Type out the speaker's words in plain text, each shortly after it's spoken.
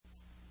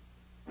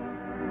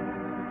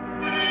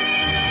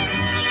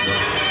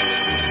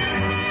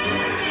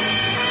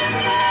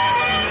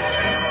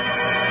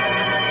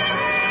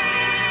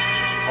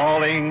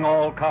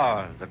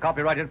Cars, a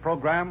copyrighted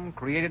program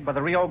created by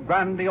the Rio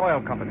Grande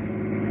Oil Company.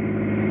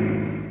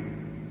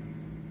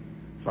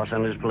 Los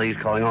Angeles Police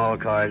calling all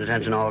cars.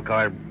 Attention all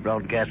cars.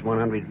 Broadcast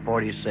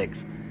 146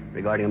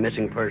 regarding a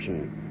missing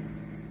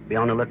person. Be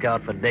on the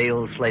lookout for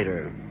Dale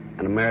Slater,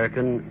 an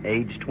American,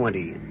 age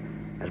 20.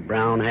 Has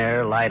brown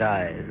hair, light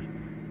eyes.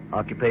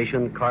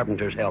 Occupation,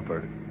 carpenter's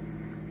helper.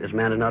 This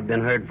man has not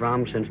been heard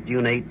from since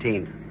June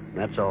 18th.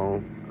 That's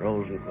all.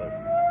 Rosenquist.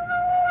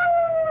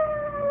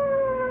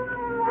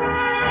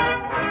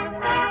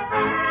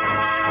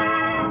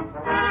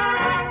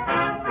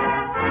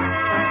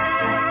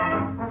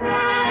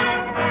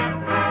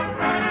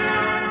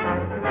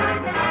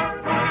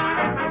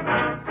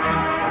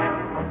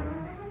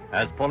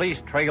 As police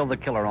trail the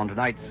killer on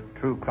tonight's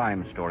true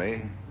crime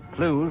story,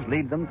 clues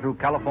lead them through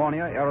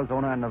California,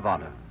 Arizona, and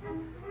Nevada.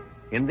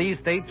 In these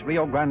states,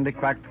 Rio Grande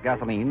cracked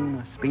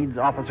gasoline speeds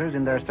officers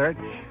in their search,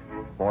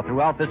 for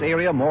throughout this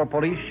area, more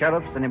police,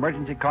 sheriffs, and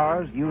emergency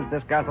cars use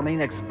this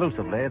gasoline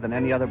exclusively than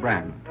any other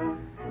brand.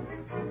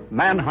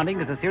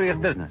 Manhunting is a serious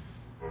business,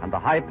 and the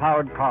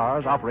high-powered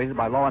cars operated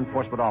by law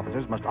enforcement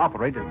officers must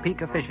operate at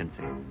peak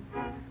efficiency.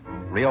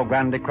 Rio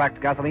Grande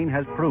cracked gasoline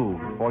has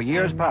proved for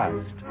years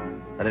past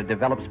that it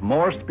develops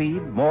more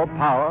speed, more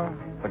power,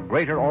 but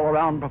greater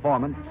all-around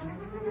performance,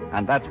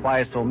 and that's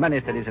why so many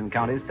cities and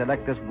counties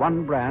select this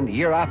one brand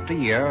year after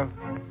year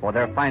for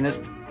their finest,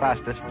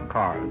 fastest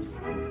cars.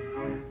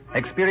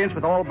 Experience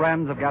with all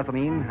brands of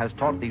gasoline has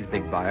taught these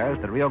big buyers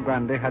that Rio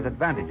Grande has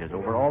advantages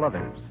over all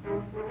others.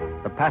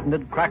 The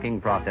patented cracking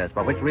process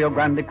by which Rio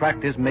Grande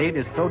cracked is made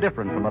is so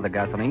different from other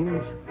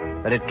gasolines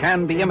that it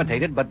can be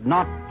imitated but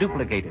not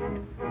duplicated.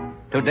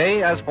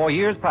 Today, as for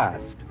years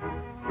past,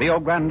 Rio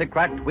Grande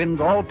cracked wins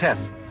all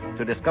tests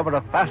to discover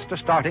a faster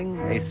starting,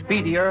 a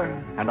speedier,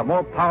 and a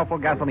more powerful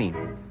gasoline.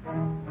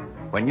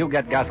 When you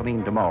get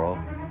gasoline tomorrow,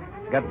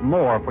 get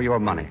more for your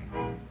money.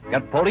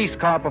 Get police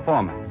car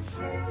performance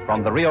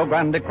from the Rio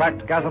Grande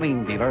cracked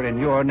gasoline dealer in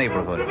your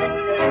neighborhood.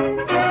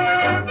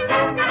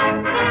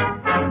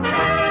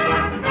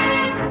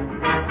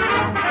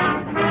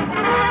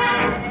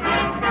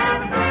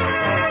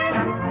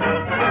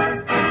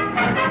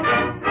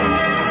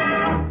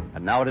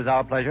 Now it is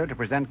our pleasure to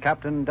present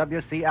Captain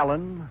W.C.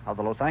 Allen of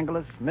the Los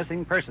Angeles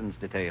Missing Persons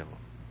Detail.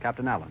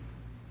 Captain Allen.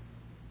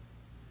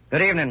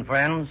 Good evening,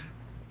 friends.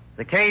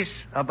 The case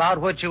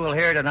about which you will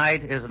hear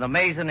tonight is an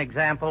amazing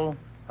example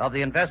of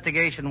the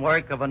investigation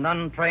work of an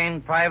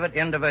untrained private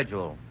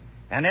individual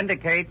and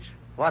indicates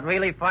what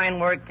really fine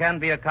work can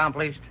be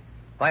accomplished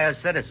by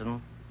a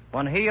citizen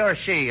when he or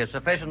she is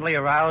sufficiently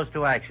aroused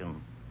to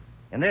action.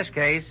 In this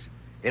case,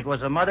 it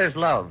was a mother's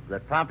love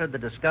that prompted the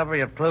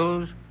discovery of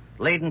clues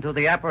leading to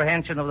the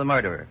apprehension of the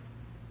murderer.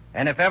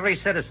 And if every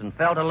citizen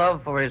felt a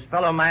love for his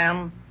fellow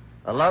man,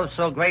 a love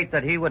so great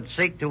that he would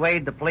seek to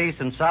aid the police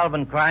in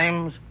solving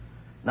crimes,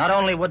 not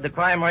only would the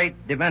crime rate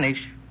diminish,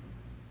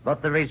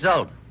 but the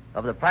result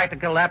of the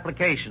practical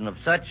application of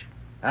such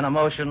an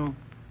emotion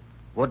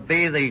would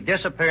be the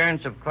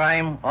disappearance of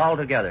crime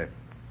altogether.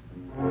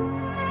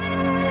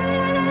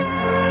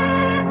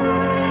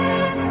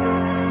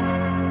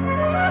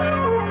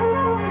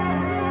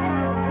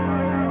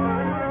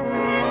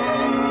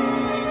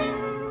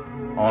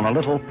 On a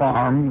little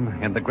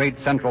farm in the great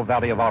Central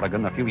Valley of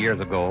Oregon a few years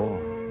ago,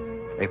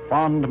 a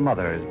fond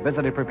mother is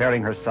busily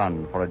preparing her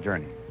son for a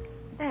journey.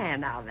 There,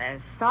 now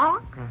there's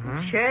socks,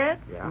 shirt,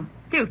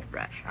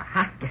 toothbrush.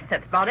 Guess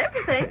that's about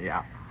everything.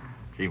 Yeah.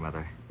 Gee,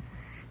 Mother.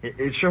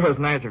 It sure is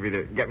nice of you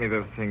to get me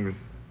those things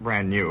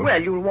brand new.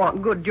 Well, you'll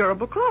want good,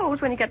 durable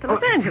clothes when you get to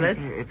Los Angeles.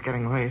 It's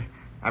getting late.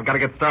 I've got to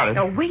get started.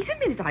 Oh, wait a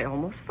minute. I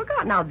almost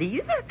forgot. Now,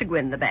 these have to go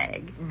in the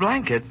bag.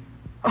 Blankets?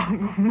 Oh,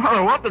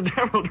 Mother, what the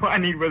devil do I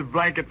need with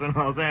blankets in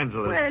Los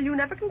Angeles? Well, you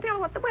never can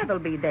tell what the weather'll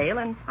be, Dale,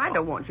 and I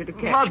don't want you to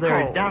catch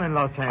Mother, cold. down in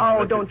Los Angeles...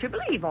 Oh, don't you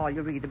believe all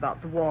you read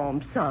about the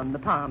warm sun, the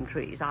palm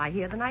trees. I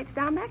hear the nights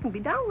down there can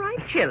be downright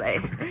chilly.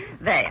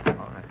 There.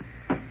 All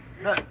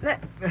right.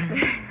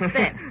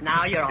 There.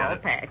 Now you're all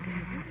packed.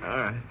 All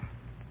right.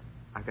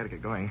 I've got to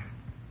get going.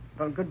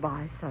 Well,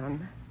 goodbye,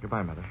 son.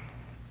 Goodbye, Mother.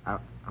 I'll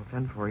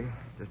send for you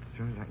just as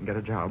soon as I can get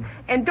a job.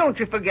 And don't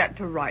you forget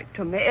to write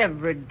to me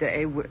every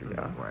day, will you?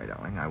 Don't worry,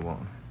 darling. I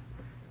won't.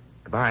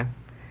 Goodbye.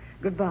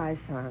 Goodbye,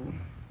 son.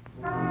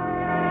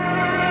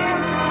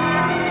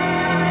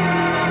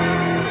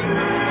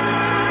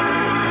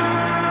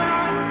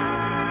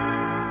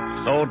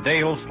 So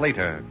Dale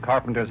Slater,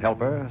 carpenter's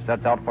helper,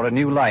 sets out for a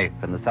new life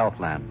in the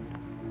Southland.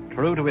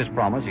 True to his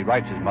promise, he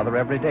writes his mother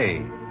every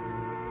day.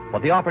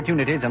 But the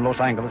opportunities in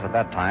Los Angeles at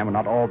that time were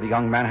not all the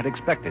young man had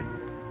expected.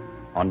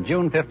 On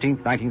June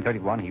 15th,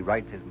 1931, he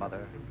writes his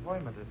mother...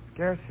 Employment is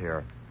scarce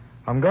here.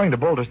 I'm going to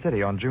Boulder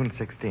City on June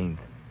 16th.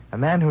 A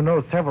man who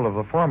knows several of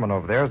the foremen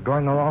over there is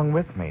going along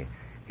with me.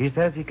 He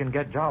says he can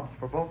get jobs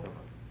for both of us.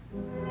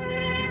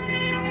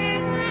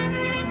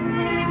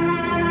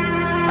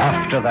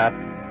 After that,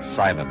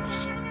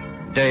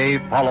 silence. Day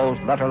follows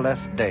letterless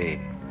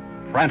day.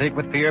 Frantic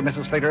with fear,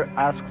 Mrs. Slater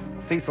asks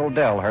Cecil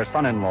Dell, her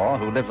son-in-law,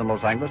 who lives in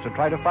Los Angeles, to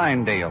try to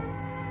find Dale.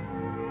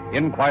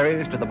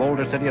 Inquiries to the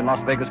Boulder City and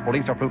Las Vegas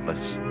police are fruitless.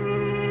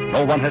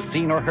 No one has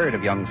seen or heard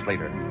of young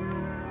Slater.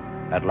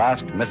 At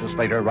last, Mrs.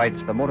 Slater writes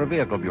the Motor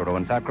Vehicle Bureau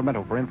in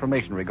Sacramento for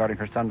information regarding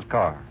her son's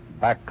car.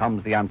 Back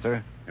comes the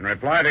answer. In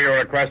reply to your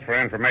request for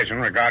information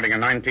regarding a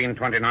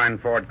 1929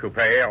 Ford Coupe,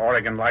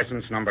 Oregon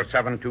license number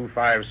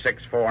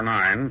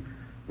 725649,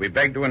 we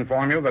beg to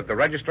inform you that the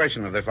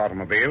registration of this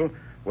automobile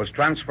was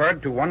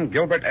transferred to one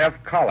Gilbert F.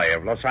 Colley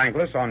of Los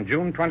Angeles on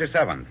June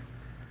 27th.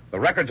 The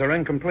records are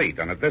incomplete,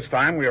 and at this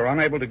time we are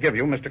unable to give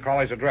you Mr.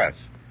 Colley's address.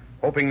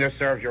 Hoping this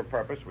serves your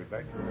purpose, we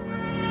beg.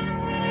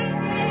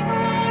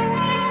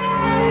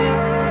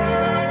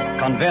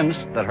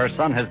 Convinced that her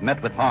son has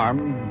met with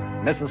harm,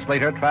 Mrs.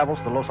 Slater travels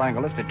to Los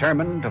Angeles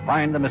determined to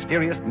find the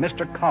mysterious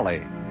Mr. Colley.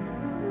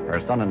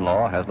 Her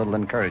son-in-law has little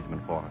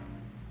encouragement for her.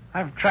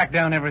 I've tracked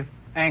down every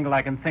angle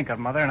I can think of,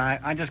 Mother, and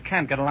I just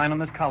can't get a line on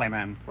this Colley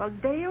man. Well,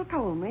 Dale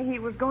told me he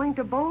was going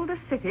to Boulder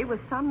City with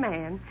some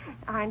man.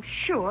 I'm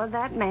sure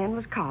that man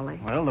was Colley.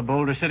 Well, the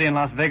Boulder City and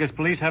Las Vegas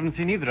police haven't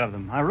seen either of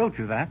them. I wrote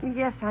you that.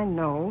 Yes, I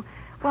know.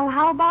 Well,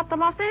 how about the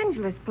Los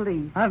Angeles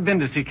police? I've been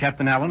to see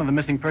Captain Allen of the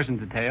missing persons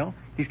detail.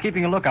 He's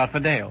keeping a lookout for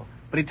Dale.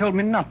 But he told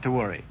me not to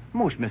worry.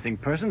 Most missing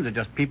persons are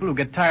just people who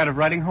get tired of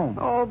writing home.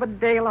 Oh,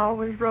 but Dale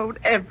always wrote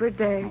every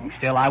day.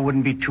 Still, I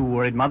wouldn't be too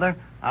worried, Mother.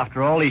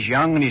 After all, he's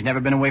young and he's never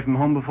been away from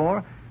home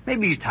before.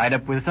 Maybe he's tied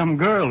up with some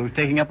girl who's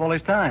taking up all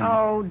his time.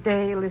 Oh,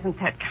 Dale isn't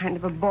that kind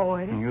of a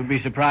boy. You'll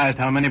be surprised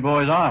how many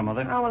boys are,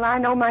 Mother. Oh, well, I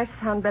know my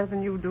son better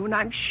than you do, and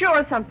I'm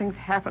sure something's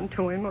happened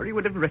to him, or he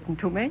would have written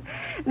to me.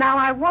 Now,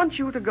 I want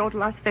you to go to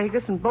Las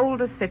Vegas and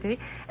Boulder City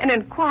and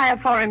inquire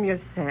for him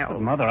yourself.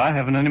 But, Mother, I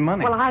haven't any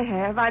money. Well, I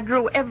have. I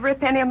drew every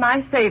penny of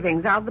my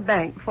savings out of the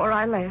bank before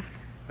I left.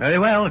 Very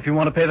well. If you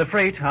want to pay the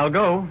freight, I'll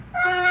go.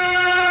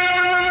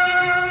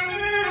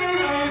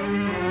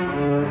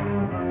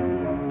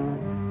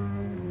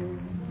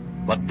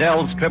 But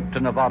Dell's trip to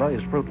Nevada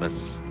is fruitless.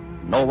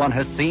 No one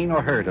has seen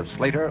or heard of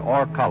Slater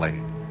or Colley.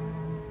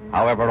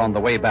 However, on the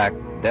way back,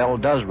 Dell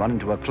does run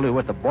into a clue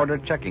at the border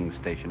checking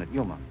station at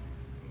Yuma.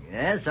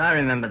 Yes, I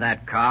remember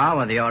that car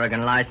with the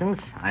Oregon license.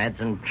 I had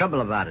some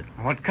trouble about it.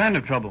 What kind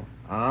of trouble?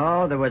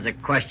 Oh, there was a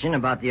question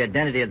about the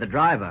identity of the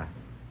driver.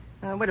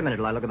 Wait a minute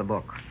till I look at the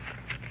book.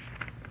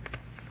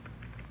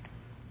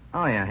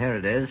 Oh, yeah, here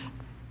it is.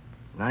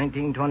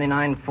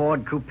 1929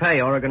 Ford Coupe,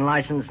 Oregon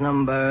license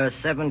number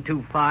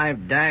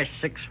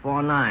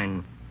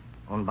 725-649,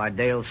 owned by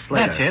Dale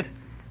Slater. That's it.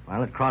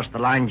 Well, it crossed the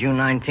line June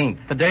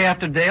 19th. The day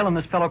after Dale and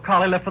this fellow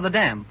Colley left for the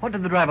dam. What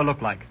did the driver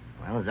look like?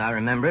 Well, as I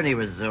remember it, he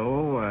was,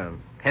 a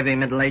heavy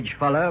middle-aged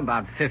fellow,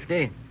 about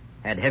 50,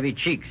 had heavy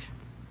cheeks.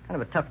 Kind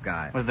of a tough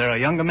guy. Was there a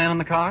younger man in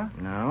the car?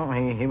 No,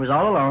 he was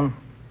all alone.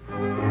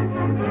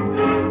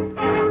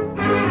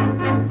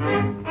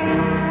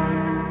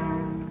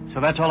 So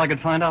that's all I could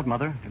find out,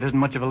 Mother. It isn't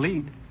much of a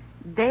lead.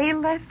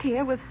 Dale left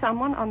here with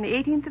someone on the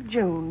 18th of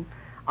June.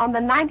 On the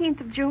 19th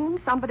of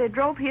June, somebody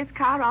drove his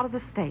car out of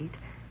the state.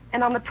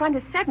 And on the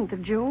 27th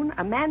of June,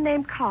 a man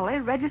named Colley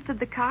registered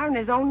the car in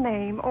his own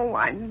name. Oh,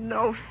 I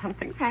know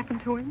something's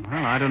happened to him.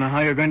 Well, I don't know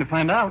how you're going to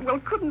find out. Well,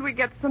 couldn't we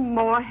get some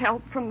more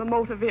help from the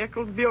Motor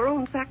Vehicles Bureau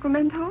in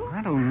Sacramento?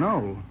 I don't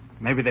know.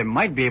 Maybe they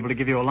might be able to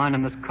give you a line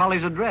on this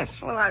Colley's address.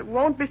 Well, I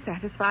won't be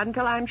satisfied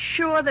until I'm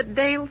sure that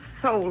Dale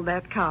sold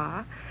that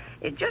car.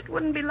 It just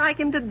wouldn't be like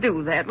him to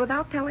do that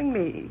without telling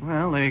me.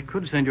 Well, they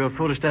could send you a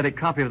photostatic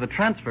copy of the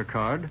transfer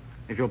card.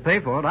 If you'll pay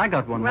for it, I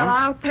got one Well, once.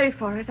 I'll pay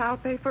for it. I'll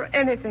pay for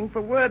anything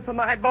for word for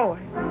my boy.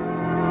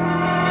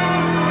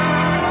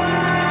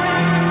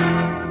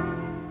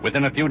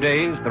 Within a few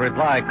days, the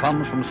reply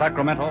comes from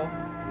Sacramento.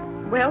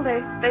 Well, they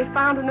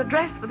found an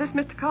address for this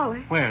Mr. Colley.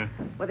 Where?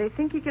 Well, they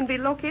think he can be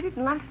located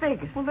in Las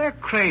Vegas. Well, they're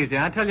crazy.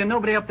 I tell you,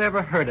 nobody up there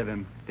ever heard of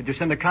him. Did you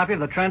send a copy of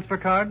the transfer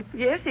card?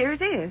 Yes, here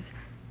it is.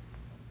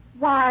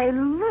 Why,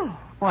 look.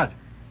 What?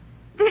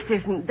 This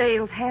isn't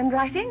Dale's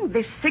handwriting,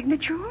 this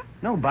signature.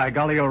 No, by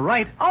golly, you're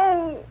right.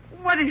 Oh,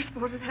 what do you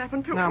suppose has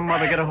happened to him? Now,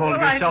 Mother, get a hold of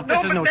Well, I yourself. know,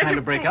 This is but no time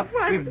to break up.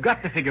 Why- We've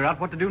got to figure out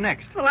what to do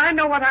next. Well, I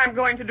know what I'm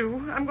going to do.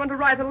 I'm going to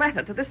write a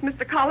letter to this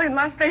Mr. Colley in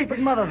Las Vegas. But,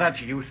 Mother,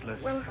 that's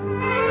useless. Well,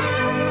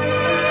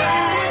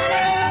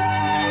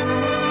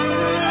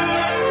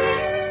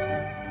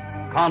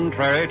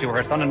 Contrary to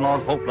her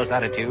son-in-law's hopeless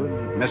attitude,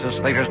 Mrs.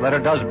 Slater's letter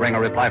does bring a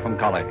reply from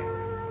Colley.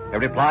 A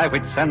reply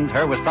which sends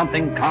her with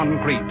something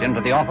concrete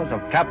into the office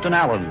of Captain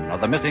Allen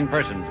of the Missing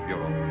Persons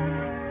Bureau.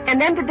 and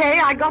then today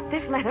I got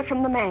this letter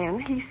from the man.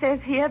 He says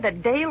here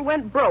that Dale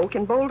went broke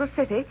in Boulder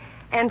City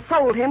and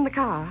sold him the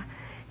car.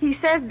 He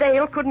says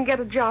Dale couldn't get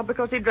a job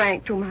because he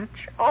drank too much.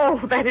 Oh,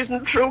 that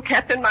isn't true,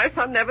 Captain. My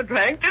son never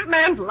drank. This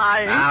man's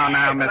lying.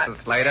 Now,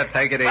 Mrs. Slater,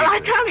 take it easy. Well, I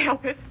can't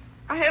help it.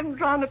 I haven't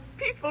drawn a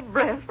peaceful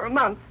breath for a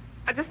month.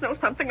 I just know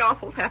something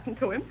awful's happened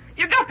to him.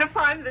 You've got to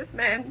find this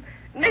man.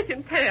 Make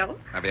him tell.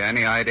 Have you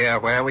any idea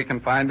where we can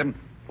find him?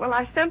 Well,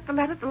 I sent the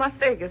letter to Las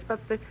Vegas, but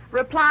the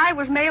reply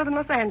was mailed in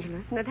Los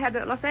Angeles, and it had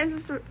a Los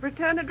Angeles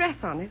return address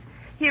on it.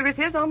 Here it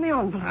is on the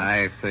envelope.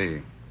 I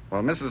see.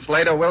 Well, Mrs.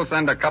 Slater, we'll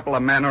send a couple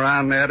of men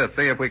around there to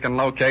see if we can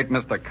locate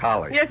Mr.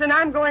 Colley. Yes, and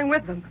I'm going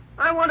with them.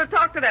 I want to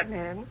talk to that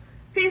man.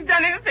 If he's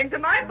done anything to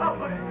my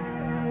boy.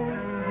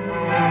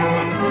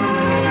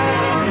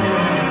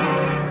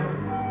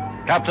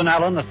 Captain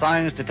Allen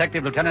assigns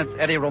Detective Lieutenants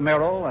Eddie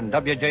Romero and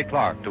W.J.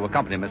 Clark to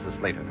accompany Mrs.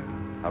 Slater.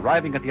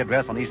 Arriving at the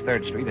address on East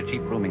 3rd Street, a cheap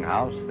rooming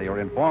house, they are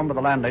informed by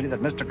the landlady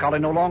that Mr. Colley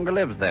no longer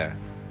lives there.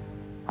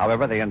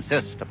 However, they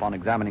insist upon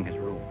examining his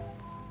room.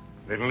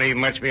 Didn't leave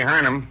much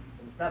behind him.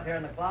 Some stuff here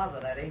in the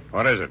closet, Eddie.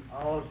 What is it?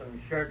 Oh,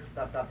 some shirts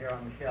stuffed up here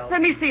on the shelf.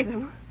 Let me see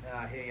them.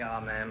 Here you are,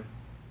 ma'am.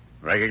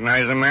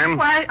 Recognize him, ma'am?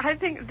 Why, I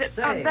think that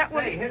that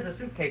was... here's a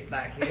suitcase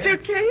back here. A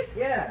suitcase?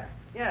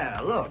 Yeah,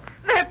 look.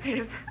 That's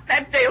it.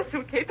 That Dale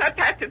suitcase. I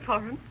packed it for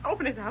him.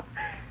 Open it up.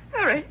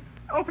 Hurry.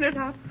 Open it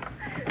up.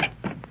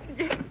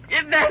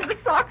 There's the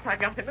socks I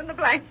got him and the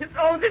blankets.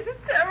 Oh, this is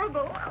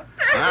terrible. Terrible.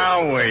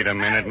 Now, wait a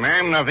minute,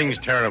 ma'am. Nothing's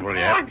terrible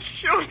yet. Oh, I'm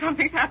sure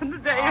something's happened to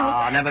Dale.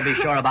 Oh, never be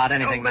sure about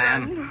anything, Oh,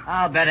 ma'am.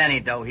 I'll bet any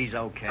dough he's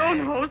okay. Oh,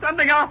 no.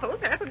 Something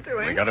awful's happened to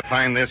him. We got to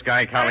find this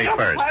guy Colley I know,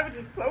 first. why would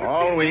his clothes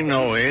All be- we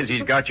know is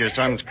he's got your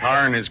son's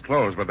car and his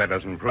clothes, but that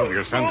doesn't prove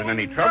your son's in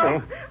any no.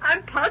 trouble.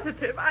 I'm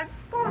positive.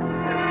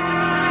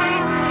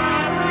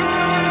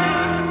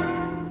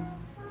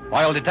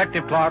 While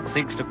Detective Clark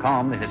seeks to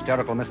calm the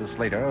hysterical Mrs.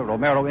 Slater,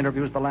 Romero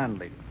interviews the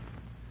landlady.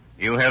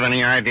 You have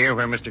any idea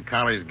where Mr.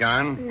 Colley's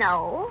gone?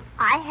 No,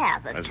 I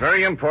haven't. It's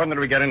very important that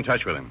we get in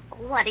touch with him.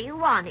 What do you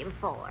want him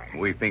for?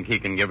 We think he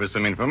can give us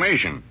some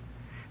information.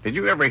 Did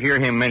you ever hear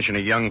him mention a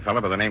young fellow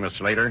by the name of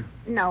Slater?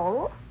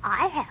 No,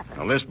 I haven't.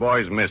 Well, this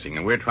boy's missing,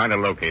 and we're trying to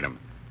locate him.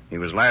 He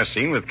was last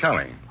seen with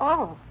Colley.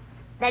 Oh,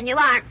 then you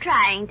aren't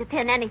trying to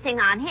pin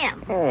anything on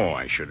him. Oh,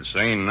 I should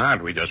say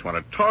not. We just want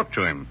to talk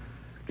to him.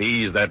 To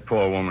ease that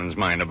poor woman's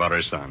mind about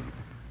her son.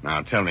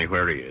 Now, tell me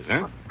where he is,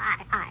 huh?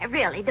 I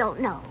really don't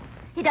know.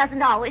 He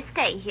doesn't always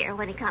stay here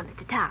when he comes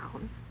to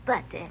town.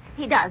 But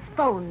he does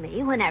phone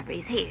me whenever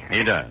he's here.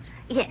 He does?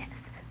 Yes.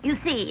 You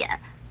see,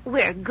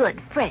 we're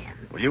good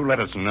friends. Will you let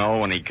us know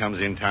when he comes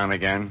in town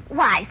again?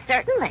 Why,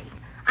 certainly.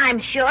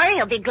 I'm sure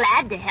he'll be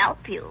glad to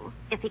help you,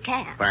 if he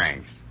can.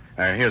 Thanks.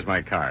 Here's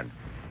my card.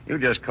 You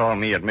just call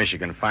me at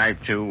Michigan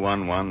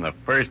 5211 the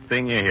first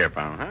thing you hear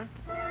from, huh?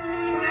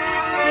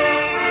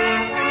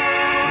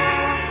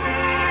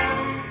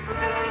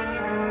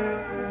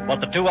 But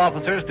the two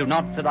officers do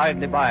not sit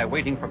idly by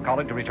waiting for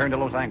Colley to return to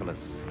Los Angeles.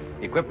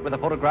 Equipped with a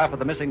photograph of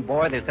the missing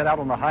boy, they set out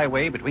on the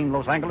highway between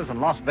Los Angeles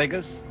and Las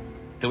Vegas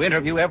to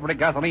interview every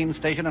gasoline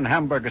station and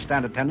hamburger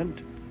stand attendant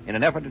in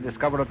an effort to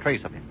discover a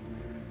trace of him.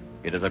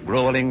 It is a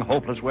grueling,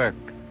 hopeless work,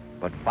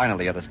 but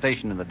finally at a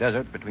station in the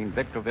desert between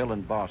Victorville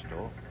and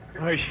Barstow.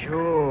 Oh,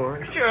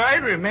 sure. Sure, I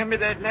remember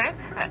that,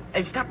 lad.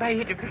 I stopped by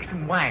here to fix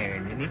some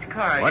wiring in his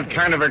car. What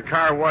kind of a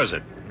car was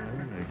it?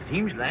 It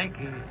seems like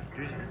it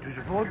was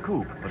a Ford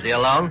Coupe. Was he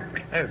alone?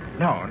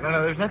 No,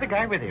 there's another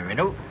guy with him.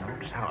 No,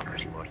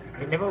 soundless he was.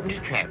 He never opened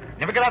his trap.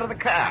 Never got out of the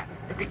car.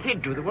 Let the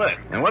kid do the work.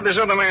 And what does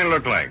this other man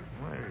look like?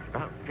 Well, he's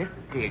about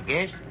 50, I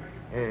guess.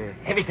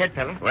 Heavy set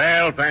fella.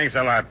 Well, thanks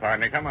a lot,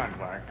 partner. Come on,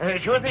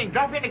 Clark. Sure thing.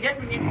 Drop in again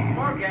when you need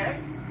more gas.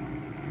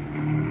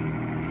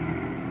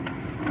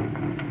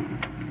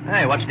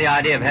 Hey, what's the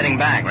idea of heading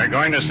back? We're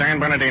going to San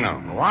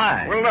Bernardino.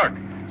 Why? Well, look.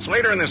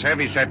 Slater and this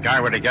heavy-set guy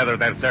were together at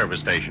that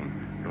service station.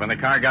 But when the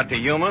car got to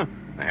Yuma,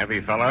 the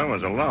heavy fellow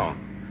was alone.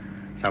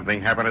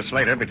 Something happened to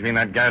Slater between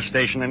that gas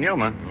station and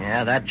Yuma.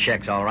 Yeah, that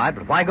checks all right,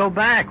 but why go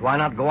back? Why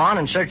not go on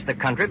and search the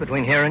country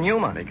between here and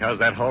Yuma? Because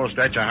that whole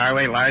stretch of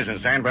highway lies in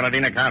San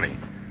Bernardino County.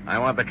 I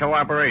want the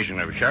cooperation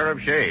of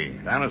Sheriff Shea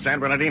down at San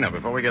Bernardino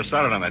before we get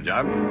started on that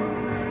job.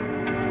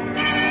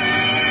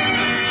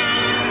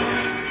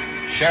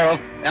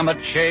 Sheriff Emmett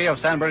Shea of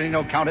San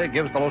Bernardino County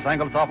gives the Los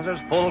Angeles officers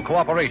full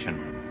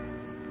cooperation.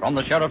 From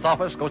the sheriff's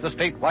office goes a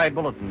statewide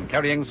bulletin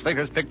carrying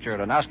Slater's picture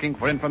and asking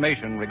for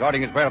information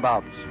regarding his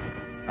whereabouts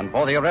and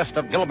for the arrest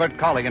of Gilbert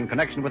Colley in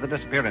connection with the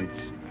disappearance.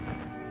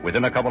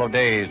 Within a couple of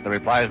days, the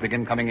replies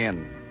begin coming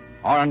in.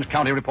 Orange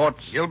County reports...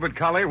 Gilbert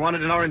Colley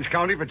wanted in Orange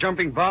County for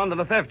jumping bond on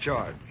a theft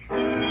charge.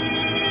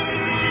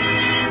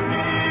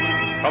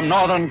 From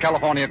Northern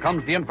California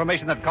comes the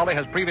information that Colley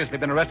has previously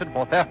been arrested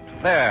for theft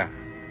there.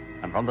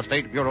 And from the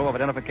State Bureau of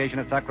Identification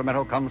at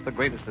Sacramento comes the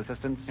greatest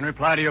assistance. In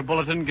reply to your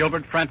bulletin,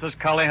 Gilbert Francis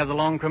Colley has a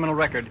long criminal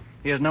record.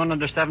 He is known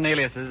under 7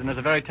 aliases and is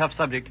a very tough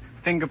subject.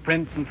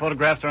 Fingerprints and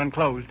photographs are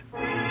enclosed.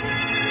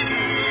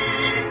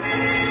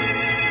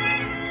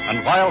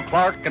 And while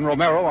Clark and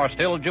Romero are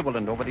still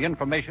jubilant over the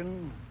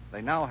information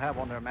they now have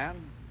on their man...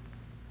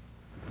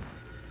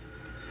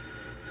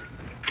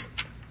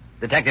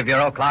 Detective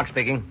Bureau, Clark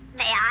speaking.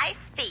 May I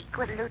speak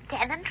with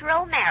Lieutenant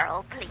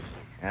Romero, please?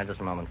 Yeah, just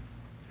a moment.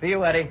 For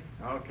you, Eddie.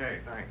 Okay,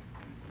 thanks.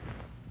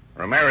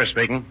 Romero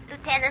speaking.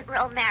 Lieutenant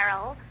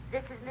Romero,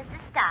 this is Mrs.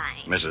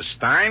 Stein. Mrs.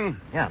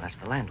 Stein? Yeah, that's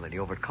the landlady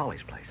over at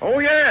Colley's place. Oh,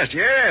 yes,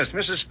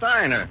 Mrs.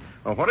 Stein.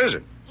 What is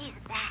it? He's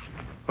back.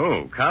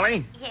 Who,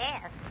 Colley?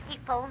 Yes, he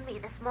phoned me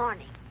this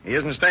morning. He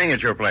isn't staying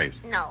at your place.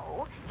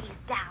 No, he's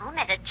down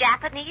at a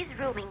Japanese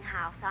rooming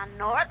house on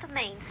North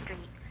Main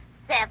Street,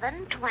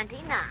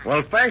 729.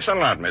 Well, thanks a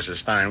lot, Mrs.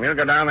 Stein. We'll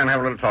go down there and have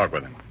a little talk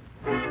with him.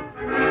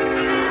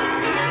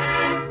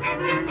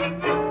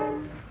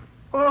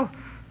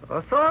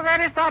 So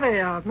very sorry.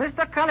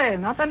 Mr. Colley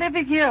not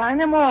living here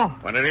anymore.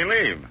 When did he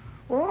leave?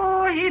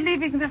 Oh, he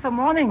leaving this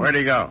morning. Where'd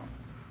he go?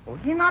 Oh,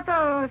 he not,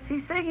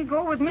 he say he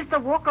go with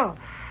Mr. Walker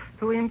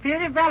to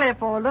Imperial Valley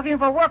for looking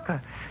for work.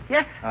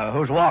 Yes.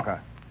 Who's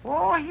Walker?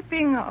 Oh, he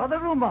being other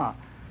rumor.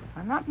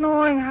 Not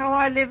knowing how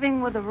I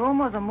living with the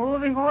rumors are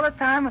moving all the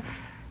time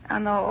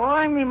and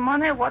owing me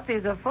money, what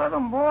is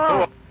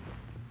furthermore...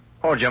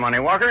 Who owed you money,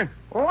 Walker?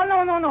 Oh,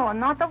 no,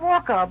 not the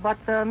Walker, but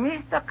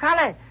Mr.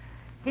 Cully.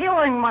 He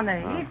owing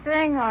money. He's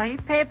saying he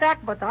pay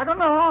back, but I don't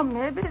know,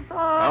 maybe so...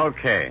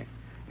 Okay.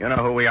 You know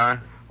who we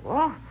are?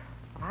 Oh,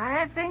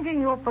 I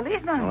thinking you're a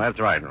policeman. Well, that's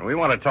right. We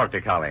want to talk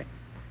to Collie.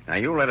 Now,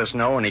 you let us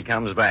know when he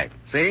comes back.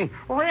 See?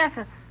 Oh, yes,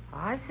 sir.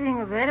 I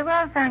seeing very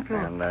well, thank you.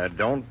 And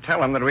don't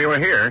tell him that we were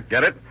here.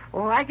 Get it?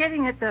 Oh, I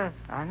getting it,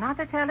 not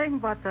a telling,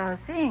 but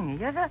seeing,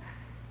 yes, sir?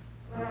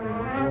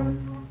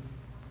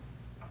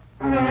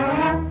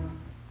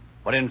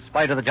 But in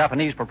spite of the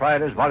Japanese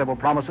proprietor's voluble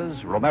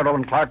promises, Romero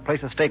and Clark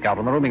place a stakeout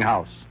on the rooming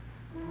house.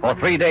 For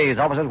 3 days,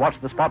 officers watch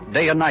the spot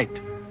day and night.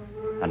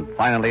 And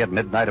finally, at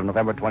midnight of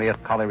November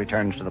 20th, Collie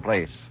returns to the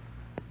place.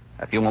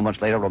 A few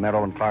moments later,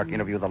 Romero and Clark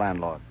interview the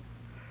landlord.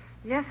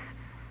 Yes,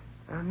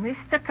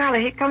 Mr.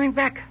 Cully, he coming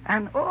back.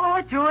 And,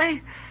 oh,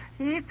 joy,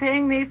 he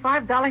paying me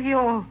 $5 he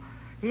owe.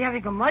 He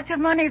having much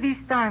money this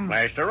time.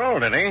 Flashed a roll,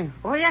 did he?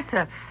 Oh, yes,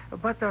 sir.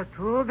 But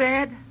too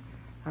bad.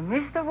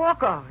 Mr.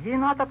 Walker, he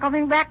not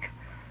coming back.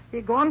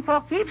 He gone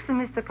for keeps,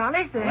 Mr.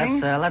 Cully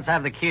saying. Let's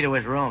have the key to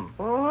his room.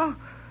 Oh,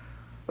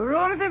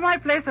 rooms in my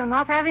place are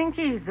not having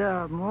keys.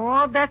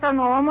 More better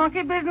no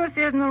monkey business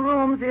in the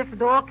rooms if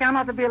door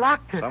cannot be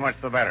locked. So much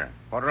the better.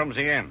 What room's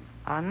he in?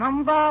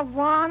 Number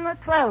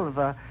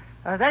 112.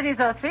 That is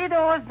 3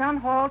 doors down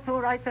hall to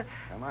right.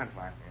 Come on,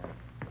 Clark.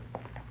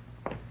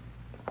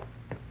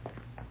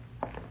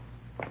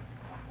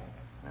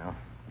 Well,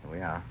 here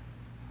we are.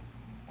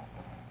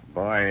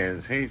 Boy,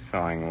 is he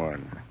sawing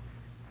wood.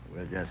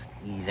 We'll just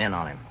ease in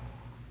on him.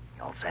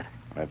 You all set?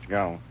 Let's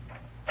go.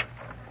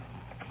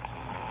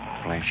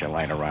 Flash your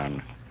light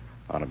around.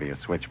 Ought to be a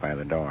switch by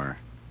the door.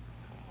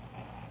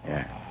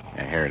 Yeah,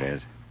 here it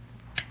is.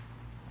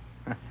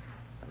 The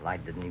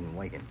light didn't even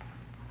wake him.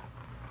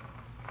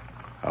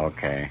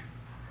 Okay.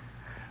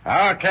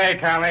 Okay,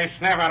 Collie,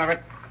 snap out of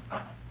it.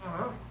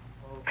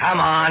 Come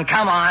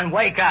on,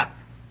 wake up.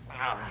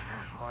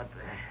 What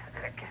the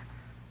heck?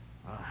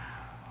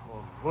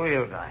 Who are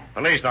you guys?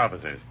 Police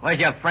officers. Where's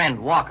your friend,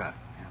 Walker?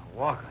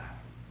 Walker?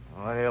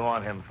 What do you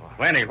want him for?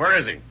 Plenty, where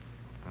is he?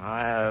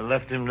 I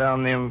left him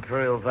down the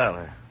Imperial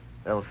Valley,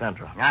 El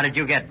Centro. How did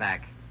you get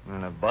back?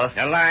 In a bus?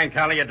 You're lying,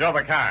 Collie. You drove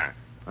a car.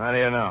 How do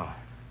you know?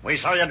 We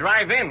saw you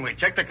drive in. We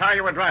checked the car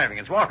you were driving.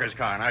 It's Walker's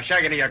car. Now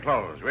shag into your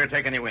clothes. We're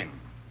taking you in.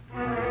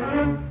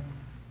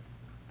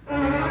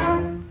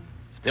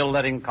 Still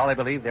letting Collie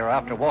believe they're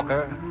after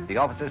Walker, the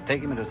officers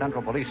take him into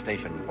Central Police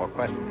Station for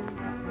questioning.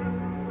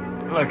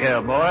 Look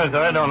here, boys.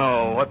 I don't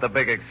know what the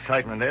big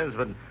excitement is,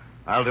 but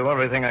I'll do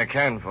everything I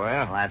can for you.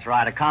 Well, that's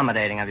right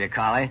accommodating of you,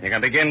 Collie. You can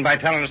begin by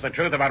telling us the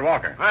truth about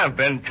Walker. I've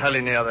been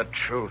telling you the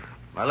truth.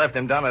 I left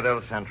him down at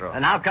El Centro.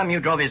 And how come you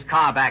drove his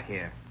car back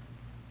here?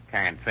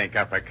 Can't think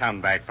up a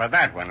comeback for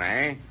that one,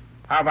 eh?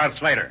 How about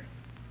Slater?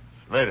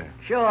 Slater?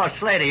 Sure,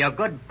 Slater, your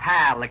good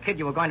pal, the kid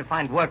you were going to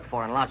find work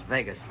for in Las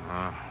Vegas.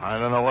 I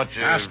don't know what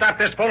you... Now, stop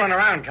this fooling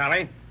around,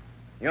 Collie.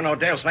 You know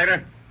Dale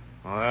Slater?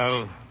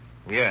 Well,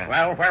 yeah.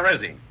 Well, where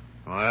is he?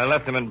 Well, I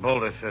left him in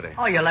Boulder City.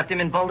 Oh, you left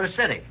him in Boulder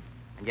City.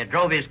 And you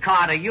drove his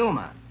car to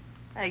Yuma.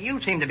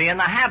 You seem to be in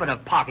the habit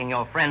of parking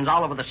your friends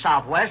all over the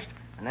Southwest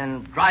and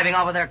then driving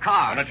over their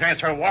cars. Want to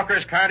transfer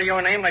Walker's car to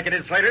your name like you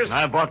did Slater's?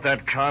 I bought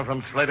that car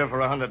from Slater for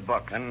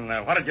 $100. And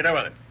what did you do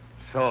with it?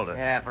 Sold it.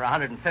 Yeah, for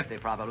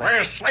 $150 probably.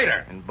 Where's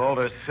Slater? In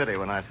Boulder City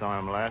when I saw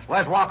him last.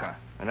 Where's Walker?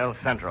 In El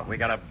Centro. We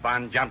got a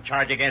bond jump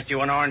charge against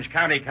you in Orange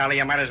County, Collie.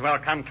 You might as well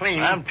come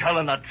clean. I'm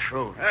telling the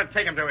truth.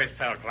 Take him to his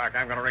cell, Clark.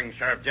 I'm going to ring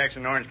Sheriff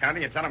Jackson in Orange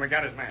County and tell him we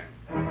got his man.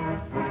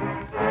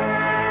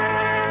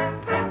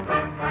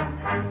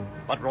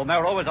 But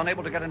Romero is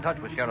unable to get in touch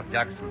with Sheriff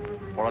Jackson,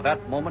 for at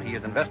that moment he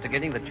is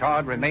investigating the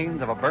charred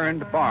remains of a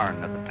burned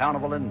barn at the town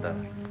of Olinda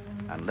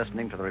and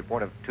listening to the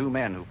report of 2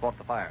 men who fought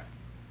the fire.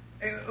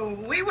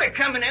 We were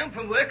coming out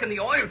from work in the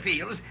oil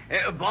fields,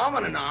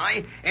 Bowman and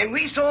I, and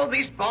we saw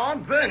this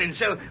barn burning,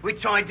 so we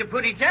tried to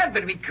put it out,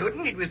 but we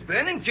couldn't. It was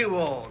burning too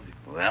old.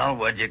 Well,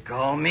 what'd you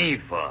call me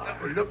for?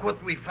 Look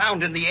what we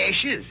found in the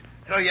ashes.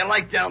 Throw your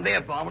light down there,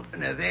 Bowman.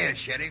 Now, there,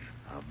 Sheriff.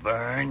 A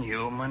burned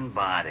human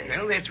body.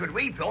 Well, that's what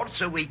we thought,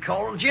 so we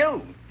called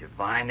you. Did you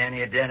find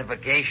any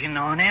identification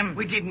on him?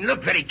 We didn't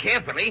look very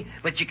carefully,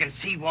 but you can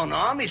see one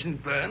arm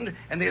isn't burned,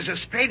 and there's a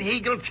spread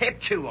eagle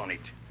tattoo on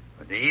it.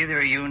 But do either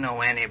of you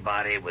know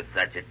anybody with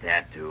such a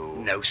tattoo?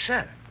 No,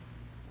 sir.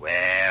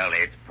 Well,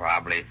 it's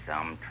probably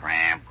some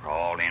tramp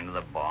crawled into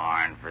the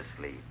barn for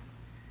sleep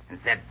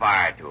and set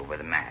fire to it with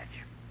a match.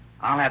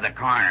 I'll have the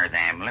coroner's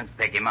ambulance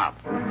pick him up.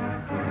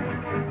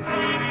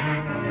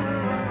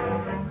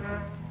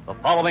 The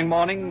following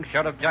morning,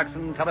 Sheriff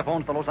Jackson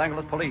telephones the Los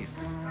Angeles police,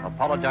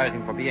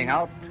 apologizing for being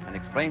out and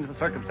explains the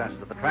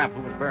circumstances of the tramp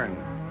who was burned.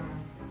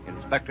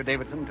 Inspector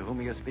Davidson, to whom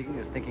he is speaking,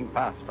 is thinking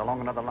fast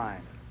along another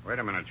line. Wait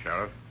a minute,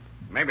 Sheriff.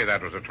 Maybe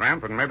that was a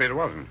tramp, and maybe it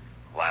wasn't.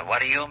 Why,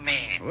 what do you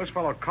mean? Well, this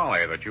fellow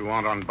Collie that you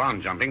want on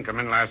bond jumping come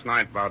in last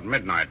night about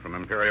midnight from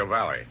Imperial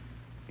Valley.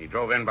 He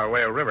drove in by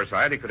way of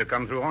Riverside. He could have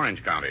come through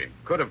Orange County.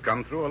 Could have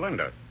come through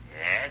Olinda.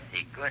 Yes,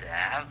 he could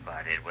have,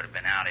 but it would have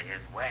been out of his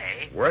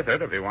way. Worth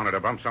it if he wanted to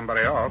bump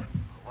somebody off.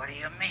 What do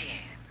you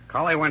mean?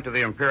 Collie went to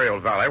the Imperial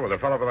Valley with a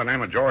fellow by the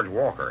name of George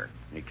Walker.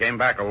 He came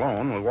back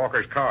alone with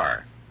Walker's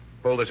car.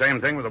 Pulled the same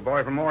thing with a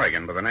boy from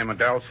Oregon by the name of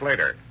Del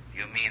Slater.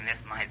 You mean this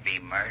might be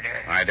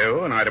murder? I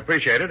do, and I'd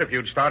appreciate it if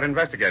you'd start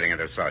investigating it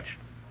as such.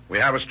 We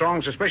have a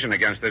strong suspicion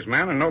against this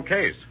man and no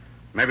case.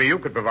 Maybe you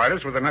could provide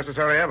us with the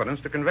necessary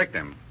evidence to convict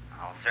him.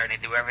 I'll certainly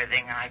do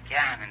everything I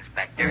can,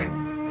 Inspector.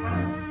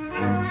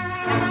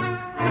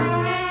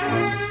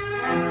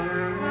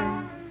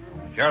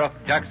 Sheriff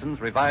Jackson's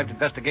revived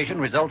investigation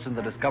results in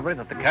the discovery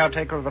that the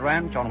caretaker of the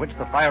ranch on which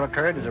the fire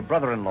occurred is a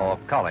brother-in-law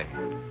of Collie.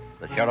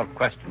 The sheriff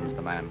questions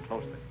the man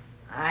closely.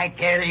 I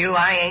tell you,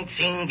 I ain't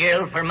seen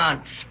Gil for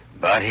months.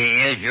 But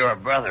he is your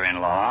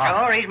brother-in-law.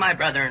 Sure, he's my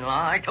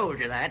brother-in-law. I told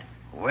you that.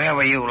 Where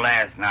were you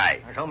last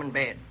night? I was home in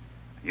bed.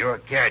 You're a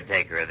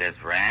caretaker of this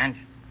ranch.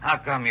 How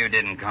come you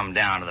didn't come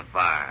down to the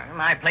fire?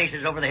 My place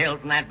is over the hill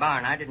from that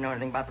barn. I didn't know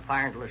anything about the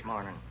fire until this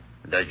morning.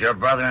 Does your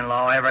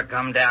brother-in-law ever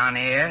come down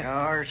here?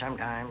 Sure,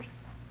 sometimes.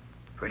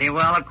 Pretty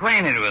well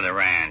acquainted with the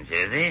ranch,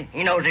 is he?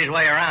 He knows his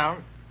way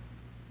around.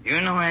 Do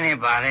you know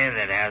anybody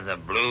that has a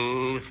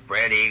blue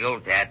spread eagle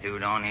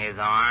tattooed on his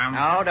arm?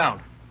 No,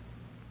 don't.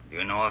 Do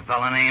you know a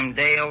fella named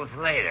Dale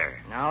Slater?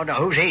 No, don't.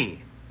 Who's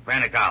he?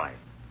 Friend of College.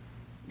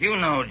 You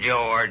know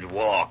George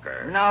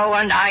Walker. No,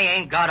 and I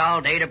ain't got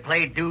all day to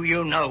play do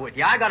you know with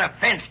you. I got a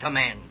fence to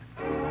mend.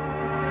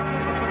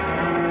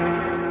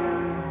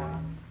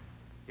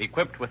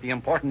 Equipped with the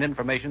important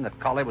information that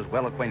Collie was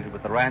well acquainted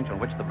with the ranch on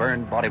which the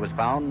burned body was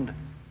found,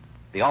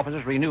 the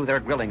officers renew their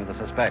grilling of the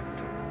suspect.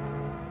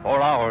 For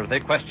hours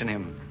they question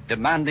him,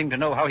 demanding to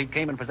know how he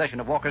came in possession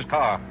of Walker's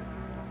car,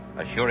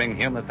 assuring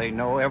him that they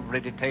know every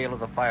detail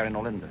of the fire in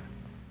Olinda.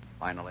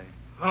 Finally...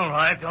 All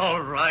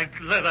right.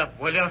 Let up,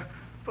 will you?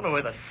 Put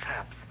away the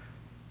saps.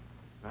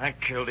 I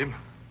killed him.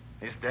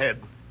 He's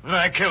dead. And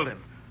I killed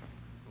him.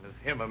 It was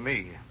him or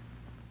me.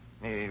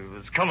 He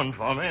was coming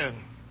for me, and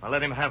I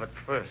let him have it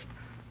first.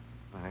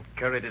 I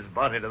carried his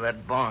body to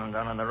that barn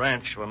down on the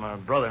ranch where my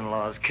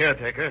brother-in-law is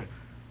caretaker.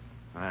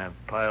 I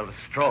piled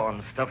straw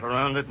and stuff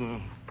around it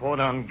and poured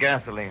on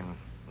gasoline.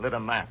 Lit a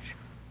match.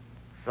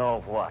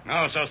 So what?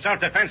 Oh, so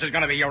self-defense is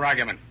going to be your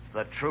argument. It's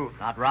the truth.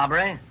 Not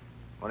robbery?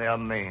 What do you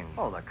mean?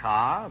 Oh, the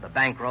car, the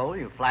bankroll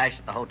you flashed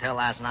at the hotel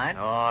last night.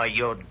 Oh,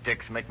 you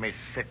dicks make me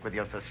sick with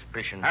your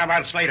suspicion. How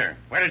about Slater?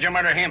 Where did you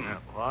murder him?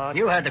 What?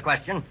 You heard the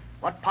question.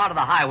 What part of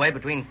the highway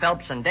between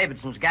Phelps and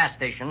Davidson's gas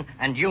station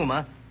and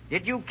Yuma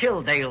did you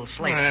kill Dale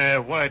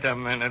Slater? Wait a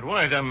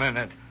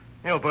minute.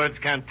 You birds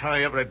can't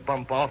tie every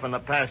bump off in the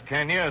past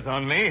 10 years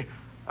on me.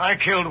 I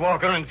killed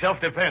Walker in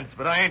self-defense,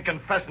 but I ain't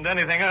confessing to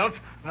anything else,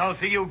 and I'll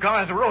see you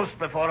guys roast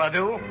before I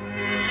do.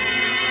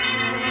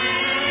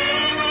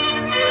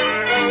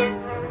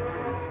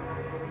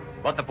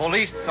 But the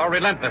police are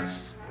relentless.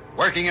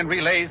 Working in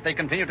relays, they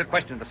continue to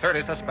question the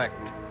surly suspect.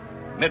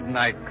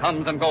 Midnight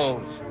comes and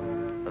goes.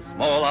 The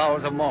small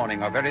hours of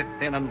morning are very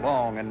thin and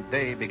long, and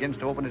day begins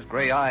to open his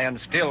gray eye,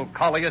 and still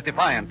Collie is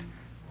defiant.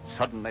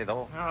 Suddenly,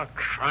 though... Oh,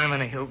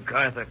 criminy, you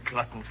guys are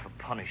gluttons for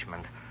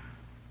punishment.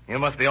 You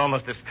must be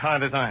almost as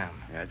tired as I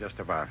am. Yeah, just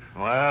about.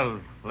 Well,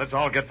 let's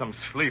all get some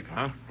sleep,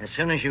 huh? As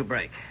soon as you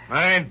break.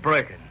 I ain't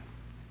breaking,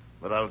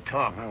 but I'll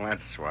talk. Well,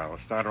 that's swell. We'll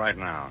start right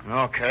now.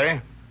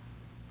 Okay.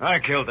 I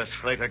killed the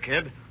Slater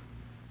kid.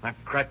 I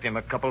cracked him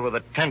a couple with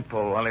a tent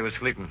pole while he was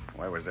sleeping.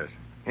 Where was this?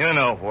 You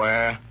know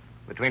where.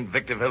 Between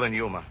Victorville and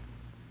Yuma.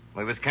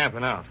 We was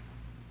camping out.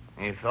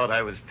 He thought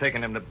I was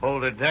taking him to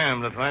Boulder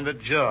Dam to find a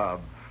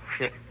job.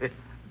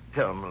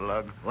 Dumb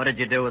lug. What did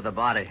you do with the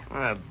body?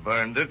 I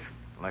burned it,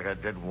 like I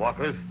did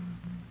Walker's.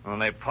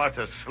 Only parts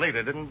of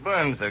Slater didn't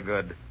burn so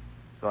good.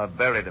 So I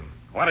buried him.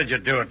 What did you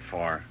do it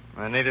for?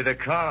 I needed a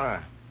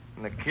car,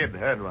 and the kid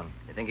had one.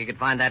 You think you could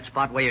find that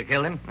spot where you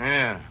killed him?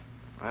 Yeah,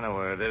 I know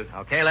where it is.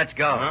 Okay, let's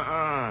go.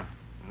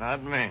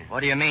 Not me. What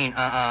do you mean,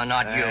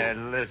 not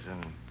you?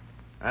 Listen.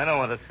 I don't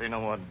want to see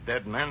no more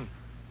dead men.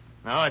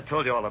 Now, I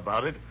told you all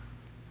about it.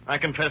 I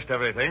confessed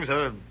everything,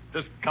 so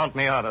just count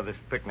me out of this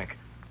picnic.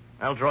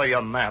 I'll draw you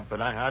a map, but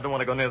I don't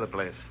want to go near the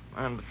place.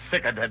 I'm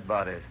sick of dead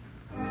bodies.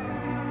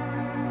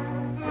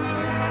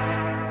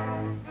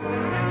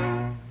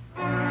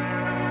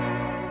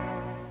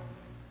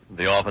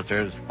 The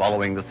officers,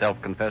 following the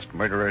self-confessed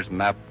murderer's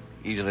map,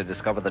 easily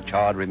discover the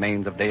charred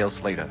remains of Dale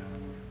Slater.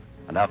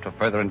 And after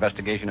further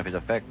investigation of his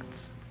effects,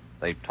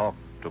 they talk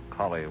to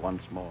Collie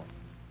once more.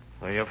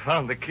 So you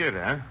found the kid,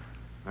 huh?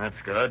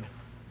 That's good.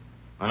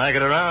 When I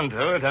get around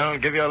to it, I'll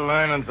give you a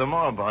line on some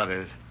more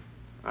bodies.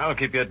 I'll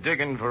keep you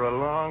digging for a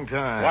long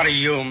time. What do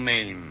you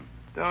mean?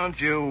 Don't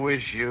you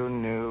wish you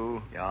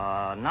knew?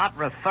 You're not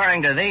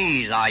referring to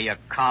these, are you,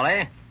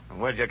 Collie?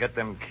 Where'd you get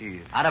them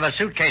keys? Out of a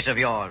suitcase of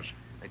yours.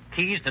 The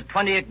keys to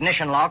 20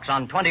 ignition locks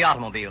on 20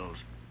 automobiles.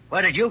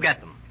 Where did you get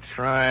them?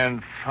 Try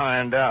and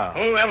find out.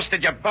 Who else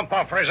did you bump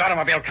off for his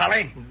automobile,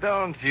 Collie?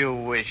 Don't you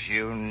wish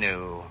you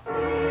knew?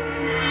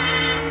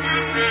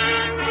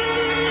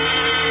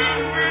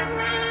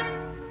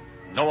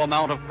 No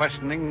amount of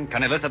questioning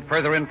can elicit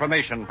further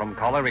information from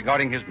Collie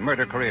regarding his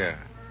murder career.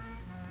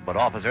 But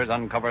officers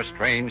uncover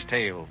strange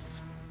tales.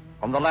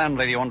 From the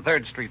landlady on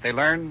 3rd Street, they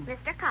learn...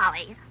 Mr.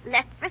 Collie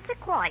left for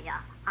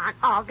Sequoia on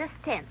August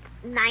 10th,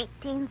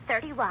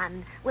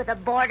 1931, with a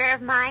boarder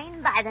of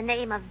mine by the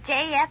name of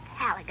J.F.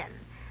 Halligan.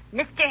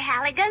 Mr.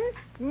 Halligan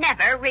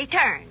never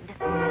returned.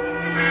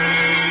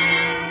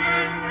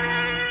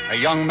 A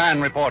young man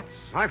reports.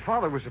 My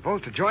father was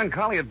supposed to join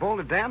Collie at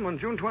Boulder Dam on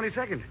June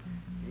 22nd.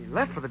 He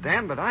left for the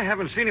dam, but I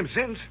haven't seen him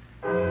since.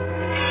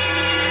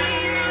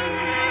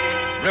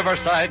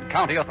 Riverside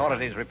County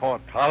authorities report.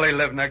 Collie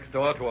lived next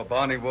door to a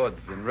Barney Woods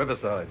in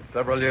Riverside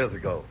several years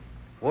ago.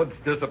 Woods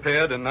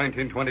disappeared in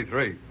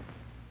 1923.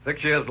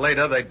 6 years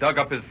later, they dug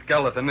up his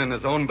skeleton in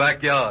his own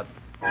backyard.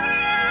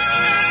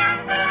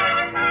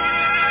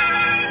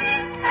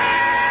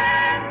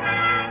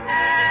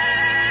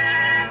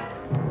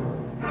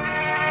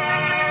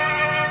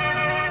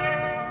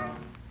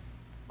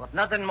 But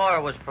nothing more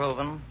was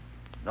proven,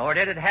 nor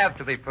did it have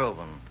to be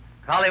proven.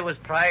 Collie was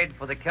tried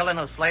for the killing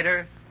of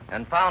Slater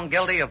and found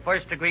guilty of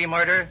first-degree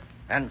murder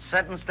and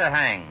sentenced to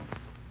hang.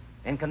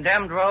 In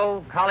condemned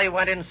row, Collie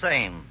went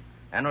insane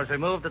and was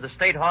removed to the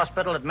state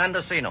hospital at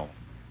Mendocino,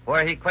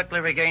 where he quickly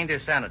regained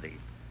his sanity.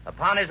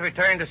 Upon his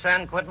return to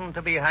San Quentin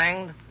to be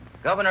hanged,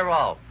 Governor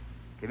Rolfe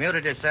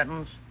commuted his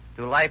sentence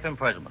to life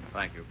imprisonment.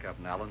 Thank you,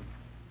 Captain Allen.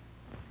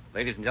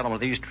 Ladies and gentlemen,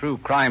 these true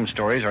crime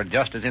stories are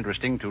just as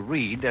interesting to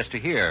read as to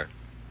hear.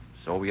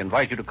 So we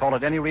invite you to call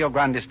at any Rio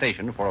Grande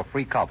station for a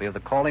free copy of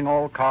the Calling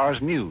All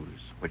Cars News,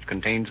 which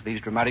contains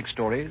these dramatic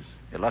stories,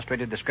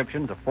 illustrated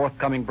descriptions of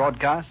forthcoming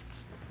broadcasts,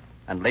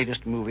 and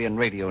latest movie and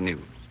radio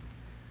news.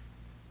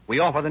 We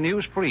offer the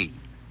news free,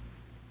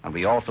 and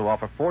we also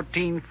offer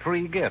 14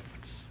 free gifts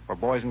for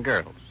boys and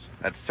girls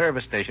at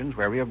service stations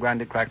where Rio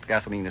Grande cracked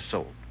gasoline is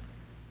sold.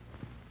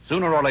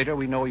 Sooner or later,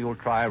 we know you'll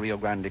try Rio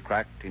Grande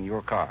cracked in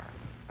your car,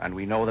 and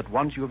we know that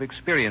once you have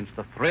experienced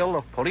the thrill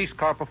of police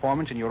car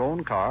performance in your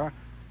own car,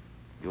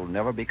 you'll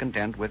never be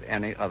content with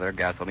any other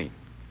gasoline.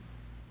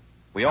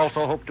 We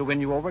also hope to win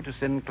you over to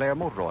Sinclair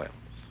Motor Oils,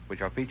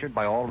 which are featured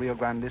by all Rio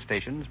Grande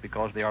stations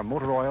because they are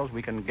motor oils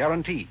we can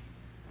guarantee.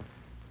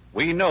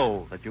 We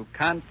know that you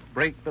can't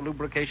break the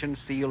lubrication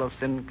seal of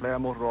Sinclair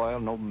Motor Oil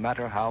no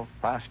matter how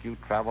fast you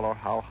travel or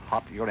how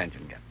hot your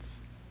engine gets.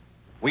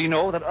 We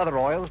know that other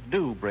oils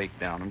do break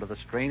down under the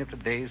strain of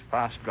today's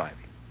fast driving,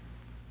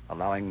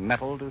 allowing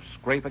metal to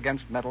scrape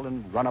against metal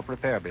and run up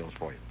repair bills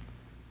for you.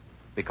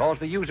 Because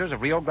the users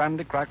of Rio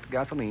Grande cracked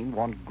gasoline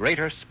want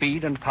greater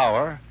speed and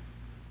power,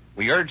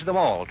 we urge them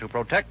all to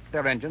protect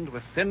their engines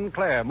with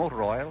Sinclair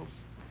Motor Oils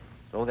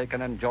so they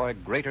can enjoy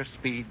greater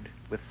speed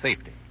with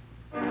safety.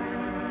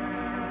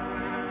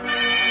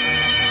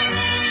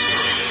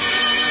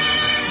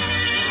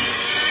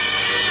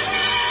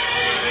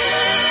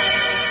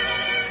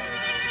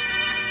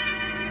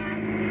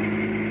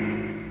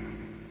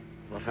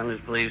 Los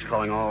Angeles Police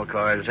calling all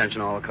cars,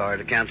 attention all cars,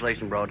 to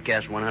cancellation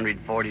broadcast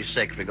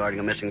 146 regarding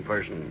a missing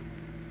person.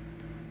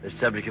 The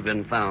subject has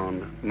been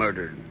found,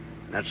 murdered.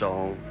 That's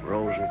all.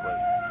 Rose and Quist.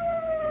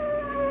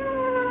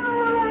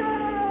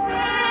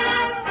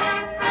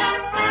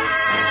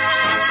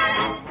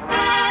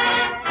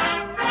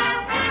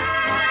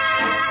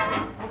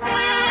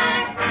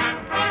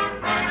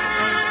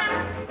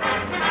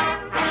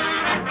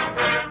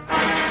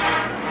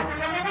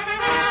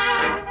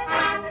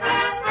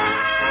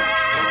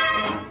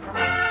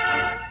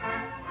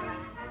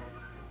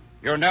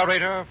 Your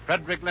narrator,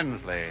 Frederick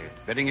Lindsley,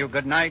 bidding you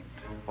good night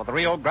for the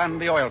Rio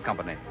Grande Oil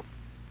Company.